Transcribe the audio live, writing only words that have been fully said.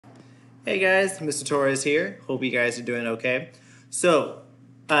Hey guys, Mr. Torres here. Hope you guys are doing okay. So,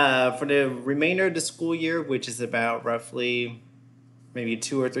 for the remainder of the school year, which is about roughly maybe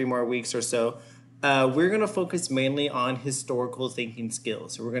 2 or 3 more weeks or so, we're going to focus mainly on historical thinking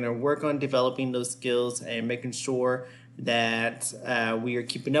skills. So we're going to work on developing those skills and making sure that we are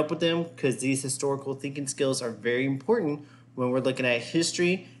keeping up with them because these historical thinking skills are very important when we're looking at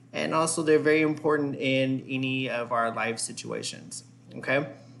history, and also they're very important in any of our life situations. Okay?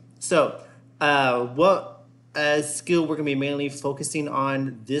 So, what skill we're going to be mainly focusing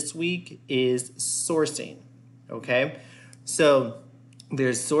on this week is sourcing. Okay? So,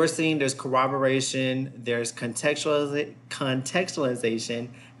 there's sourcing, there's corroboration, there's contextualization,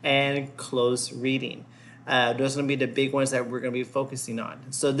 and close reading. Those are going to be the big ones that we're going to be focusing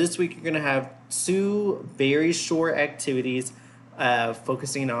on. So this week you're going to have two very short activities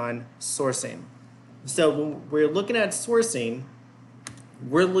focusing on sourcing. So when we're looking at sourcing,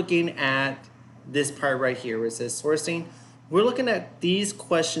 we're looking at this part right here where it says sourcing. We're looking at these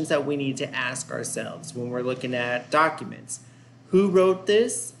questions that we need to ask ourselves when we're looking at documents. Who wrote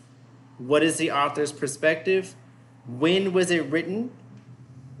this? What is the author's perspective? When was it written?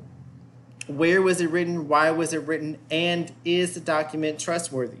 Where was it written? Why was it written? And is the document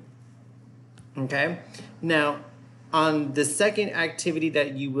trustworthy? Okay. Now, on the second activity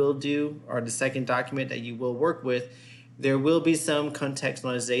that you will do, or the second document that you will work with, there will be some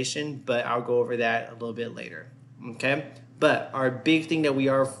contextualization, but I'll go over that a little bit later. Okay. But our big thing that we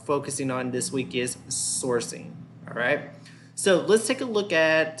are focusing on this week is sourcing. All right. So let's take a look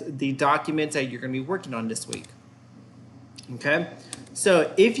at the documents that you're going to be working on this week. Okay,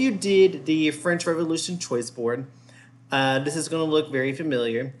 so if you did the French Revolution choice board, this is going to look very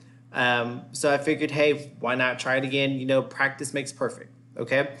familiar. So I figured, hey, why not try it again? You know, practice makes perfect.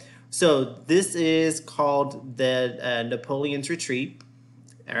 Okay, so this is called the Napoleon's Retreat.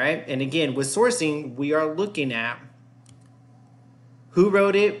 All right, and again, with sourcing, we are looking at who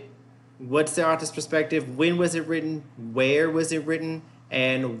wrote it, what's the author's perspective, when was it written, where was it written,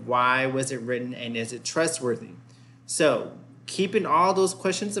 and why was it written, and is it trustworthy? So keeping all those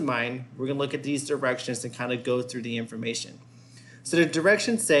questions in mind, we're going to look at these directions and kind of go through the information. So the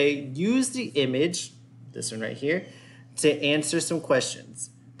directions say, use the image, this one right here, to answer some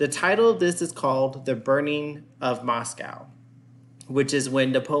questions. The title of this is called The Burning of Moscow, which is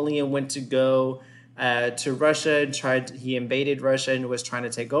when Napoleon went to go to Russia and he invaded Russia and was trying to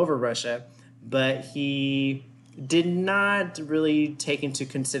take over Russia, but he did not really take into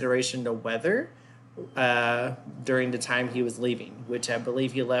consideration the weather during the time he was leaving, which I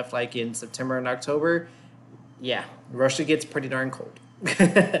believe he left like in September and October. Yeah, Russia gets pretty darn cold.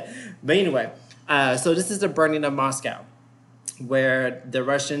 But anyway, so this is the burning of Moscow, where the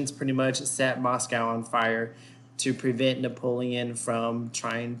Russians pretty much set Moscow on fire to prevent Napoleon from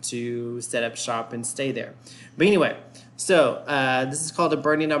trying to set up shop and stay there. But anyway, so this is called the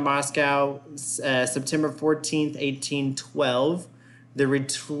Burning of Moscow, September 14th, 1812, the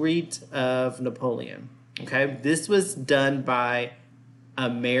Retreat of Napoleon. Okay, this was done by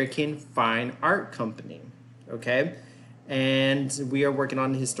American Fine Art Company. Okay, and we are working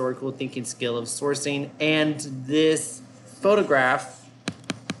on the historical thinking skill of sourcing, and this photograph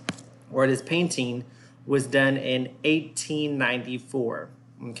or this painting was done in 1894.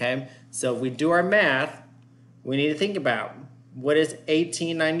 Okay, so if we do our math, we need to think about what is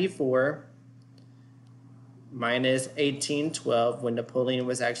 1894 minus 1812 when Napoleon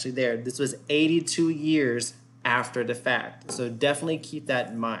was actually there. This was 82 years after the fact. So definitely keep that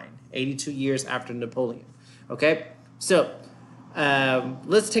in mind. 82 years after Napoleon. Okay, so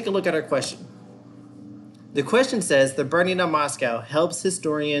let's take a look at our question. The question says, the burning of Moscow helps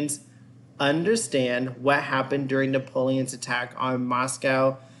historians understand what happened during Napoleon's attack on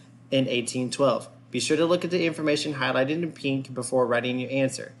Moscow in 1812. Be sure to look at the information highlighted in pink before writing your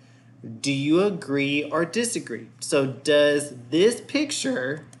answer. Do you agree or disagree? So does this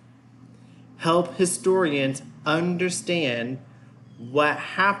picture help historians understand what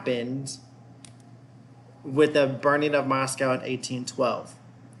happened with the burning of Moscow in 1812?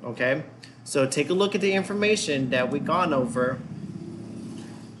 Okay, so take a look at the information that we've gone over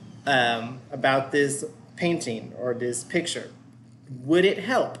about this painting or this picture. Would it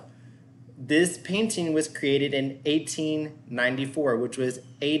help? This painting was created in 1894, which was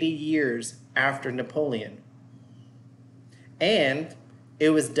 80 years after Napoleon. And it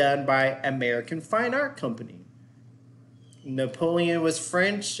was done by American Fine Art Company. Napoleon was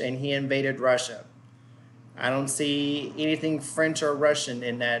French and he invaded Russia. I don't see anything French or Russian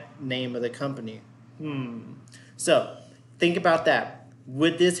in that name of the company. So think about that.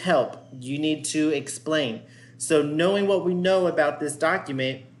 Would this help? You need to explain. So knowing what we know about this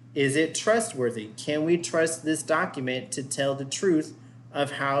document, Is it trustworthy? Can we trust this document to tell the truth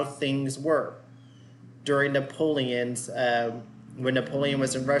of how things were during Napoleon's, when Napoleon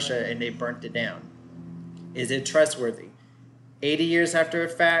was in Russia and they burnt it down? Is it trustworthy? 80 years after a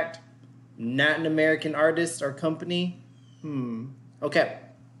fact, not an American artist or company? Okay.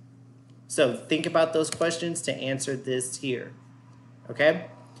 So think about those questions to answer this here. Okay?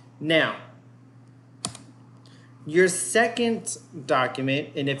 Now, your second document,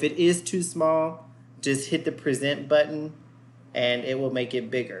 and if it is too small, just hit the present button and it will make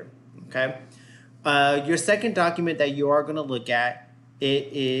it bigger. Okay? Your second document that you are going to look at, it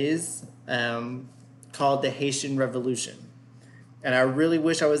is called the Haitian Revolution. And I really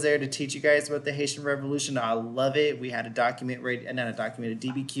wish I was there to teach you guys about the Haitian Revolution. I love it. We had a document ready, not a document, a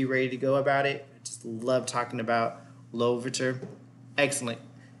DBQ ready to go about it. I just love talking about Louverture. Excellent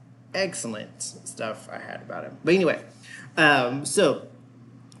stuff I had about it. But anyway, so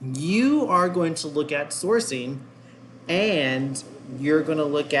you are going to look at sourcing, and you're going to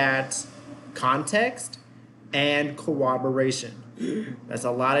look at context and corroboration. That's a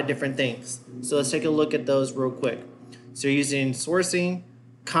lot of different things. So let's take a look at those real quick. So you're using sourcing,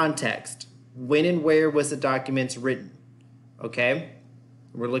 context. When and where was the document written? Okay,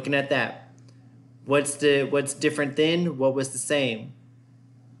 we're looking at that. What's different than? What was the same?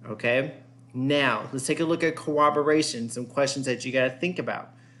 Okay, now let's take a look at corroboration. Some questions that you got to think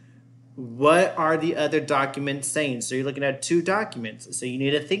about. What are the other documents saying? So you're looking at two documents. So you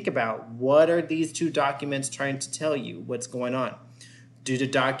need to think about, what are these two documents trying to tell you? What's going on? Do the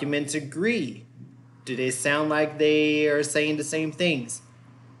documents agree? Do they sound like they are saying the same things?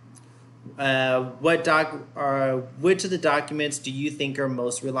 Which of the documents do you think are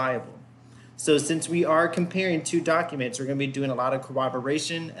most reliable? So since we are comparing two documents, we're going to be doing a lot of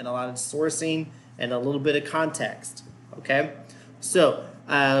corroboration and a lot of sourcing and a little bit of context. Okay? So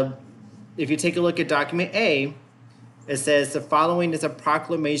if you take a look at document A, it says the following is a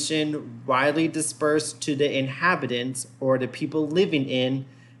proclamation widely dispersed to the inhabitants or the people living in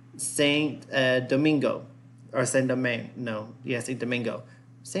Saint Domingo, or Saint Domain. No, yeah, Saint Domingo.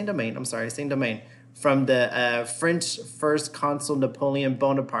 Saint Domain, I'm sorry, Saint Domain. From the French First Consul Napoleon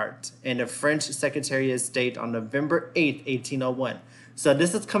Bonaparte and the French Secretary of State on November 8th, 1801. So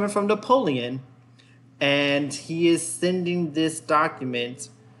this is coming from Napoleon, and he is sending this document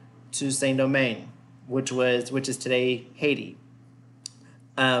to Saint Domingue, which is today Haiti.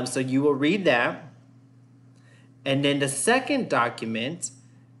 So you will read that. And then the second document,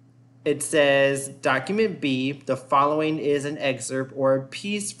 it says, document B, the following is an excerpt or a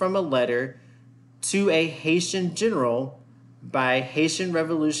piece from a letter to a Haitian general by Haitian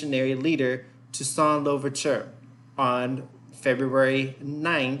revolutionary leader Toussaint Louverture on February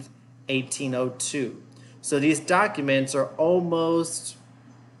 9th, 1802. So these documents are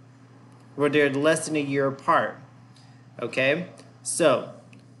they're less than a year apart. Okay? So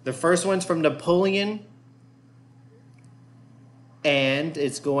the first one's from Napoleon, and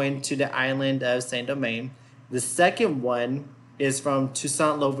it's going to the island of Saint Domingue. The second one is from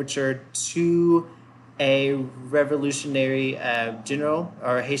Toussaint Louverture to a revolutionary general,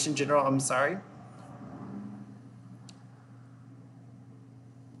 or a Haitian general, I'm sorry.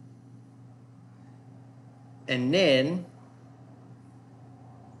 And then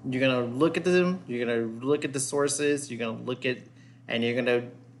you're going to look at them, you're going to look at the sources, you're going to look at, and you're going to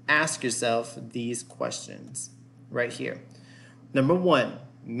ask yourself these questions right here. Number one,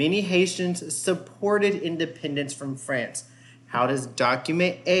 many Haitians supported independence from France. How does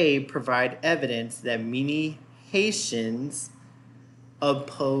document A provide evidence that many Haitians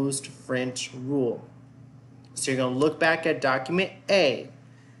opposed French rule? So you're going to look back at document A,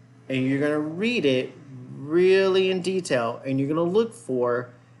 and you're going to read it really in detail, and you're going to look for,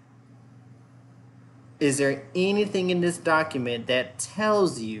 is there anything in this document that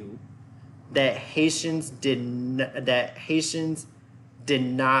tells you that Haitians did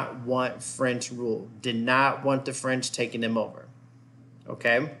not want French rule, did not want the French taking them over?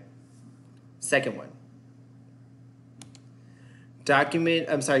 Okay? Second one.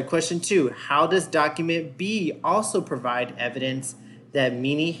 Question 2. How does document B also provide evidence that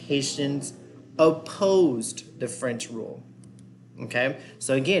many Haitians opposed the French rule? Okay?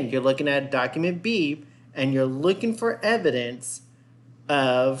 So again, you're looking at document B, and you're looking for evidence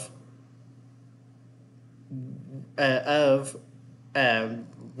of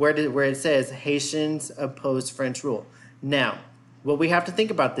where it says Haitians opposed French rule. Now, what we have to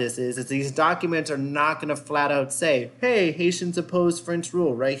think about this is these documents are not going to flat out say, hey, Haitians opposed French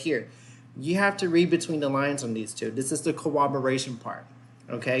rule right here. You have to read between the lines on these two. This is the corroboration part.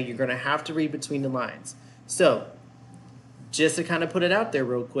 Okay, you're going to have to read between the lines. So just to kind of put it out there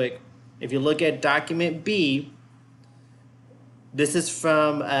real quick, if you look at document B, this is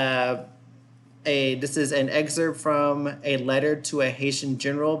from this is an excerpt from a letter to a Haitian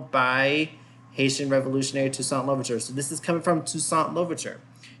general by Haitian revolutionary Toussaint Louverture. So this is coming from Toussaint Louverture.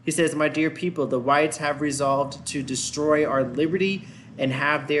 He says, "My dear people, the whites have resolved to destroy our liberty and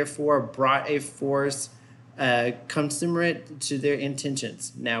have therefore brought a force commensurate to their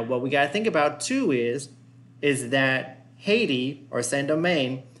intentions." Now, what we got to think about too is that Haiti, or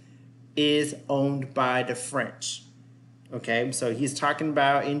Saint-Domingue, is owned by the French. Okay, so he's talking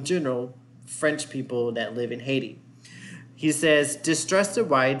about, in general, French people that live in Haiti. He says, "Distrust the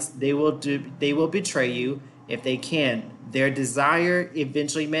whites, they will betray you if they can. Their desire,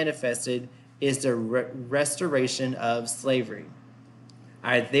 eventually manifested, is the restoration of slavery.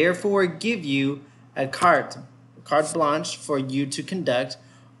 I therefore give you a carte blanche for you to conduct.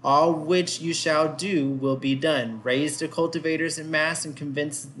 All which you shall do will be done. Raise the cultivators in mass and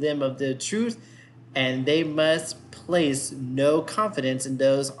convince them of the truth, and they must place no confidence in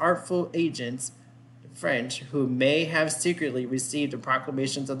those artful agents, French, who may have secretly received the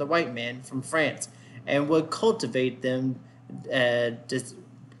proclamations of the white man from France, and would cultivate them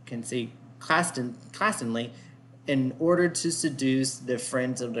clandestinely in order to seduce the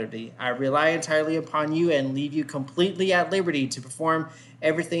friends of liberty. I rely entirely upon you and leave you completely at liberty to perform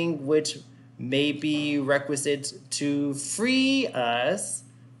everything which may be requisite to free us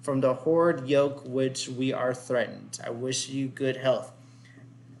from the horrid yoke which we are threatened. I wish you good health."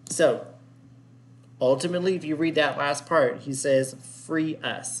 So, ultimately, if you read that last part, he says, "Free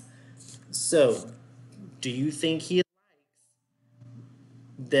us." So, do you think he likes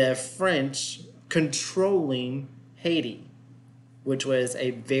the French controlling Haiti, which was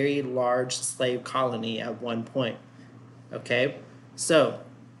a very large slave colony at one point? Okay, so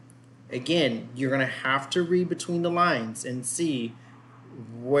again, you're going to have to read between the lines and see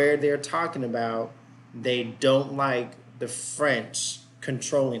where they're talking about they don't like the French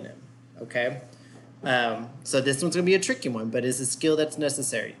controlling them. Okay, so this one's going to be a tricky one, but it's a skill that's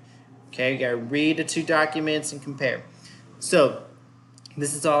necessary. Okay, you got to read the two documents and compare. So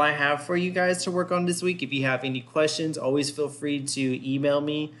this is all I have for you guys to work on this week. If you have any questions, always feel free to email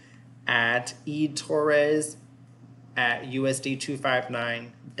me at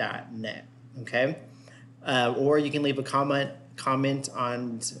etorres@usd259.net. Okay, or you can leave a comment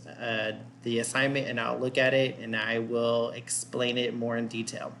on the assignment, and I'll look at it and I will explain it more in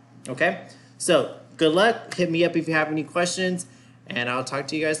detail. Okay, so good luck. Hit me up if you have any questions, and I'll talk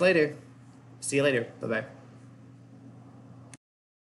to you guys later. See you later. Bye-bye.